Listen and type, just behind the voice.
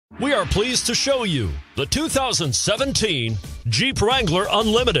We are pleased to show you the 2017 Jeep Wrangler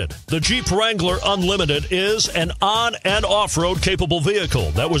Unlimited. The Jeep Wrangler Unlimited is an on- and off-road capable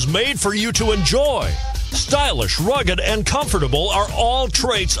vehicle that was made for you to enjoy. Stylish, rugged, and comfortable are all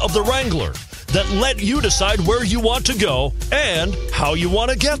traits of the Wrangler that let you decide where you want to go and how you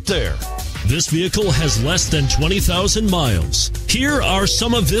want to get there. This vehicle has less than 20,000 miles. Here are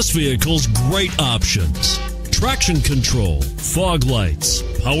some of this vehicle's great options: traction control, fog lights,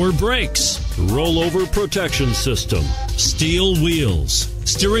 power brakes, rollover protection system, steel wheels,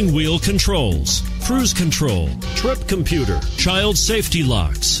 steering wheel controls, cruise control, trip computer, child safety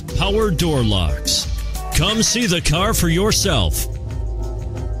locks, power door locks. Come see the car for yourself.